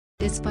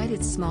Despite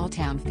its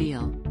small-town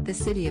feel, the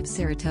city of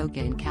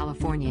Saratoga in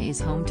California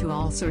is home to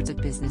all sorts of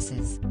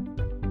businesses.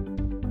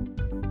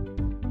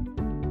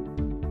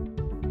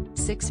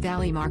 Six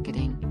Valley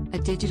Marketing, a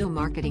digital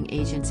marketing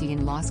agency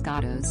in Los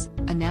Gatos,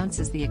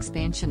 announces the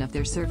expansion of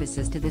their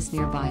services to this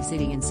nearby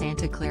city in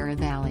Santa Clara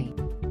Valley.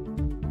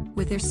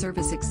 With their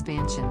service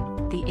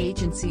expansion, the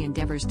agency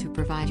endeavors to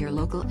provide your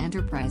local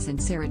enterprise in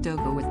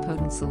Saratoga with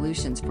potent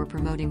solutions for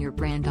promoting your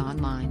brand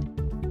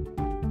online.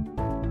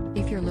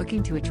 If you're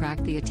looking to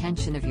attract the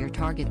attention of your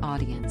target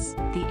audience,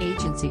 the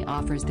agency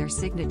offers their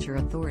signature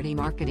authority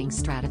marketing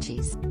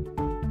strategies.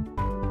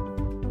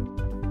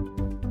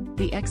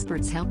 The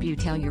experts help you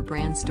tell your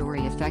brand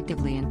story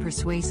effectively and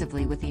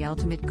persuasively with the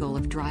ultimate goal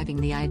of driving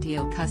the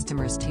ideal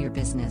customers to your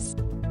business.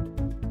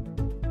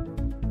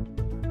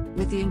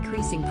 With the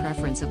increasing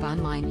preference of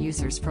online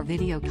users for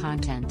video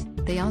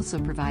content, they also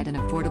provide an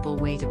affordable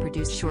way to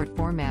produce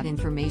short-format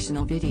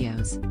informational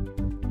videos.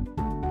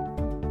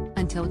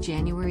 Until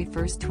January 1,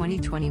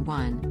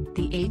 2021,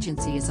 the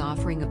agency is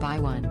offering a buy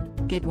one,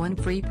 get one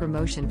free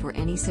promotion for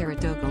any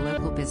Saratoga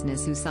local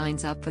business who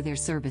signs up for their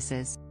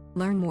services.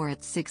 Learn more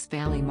at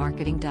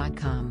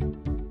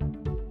sixvalleymarketing.com.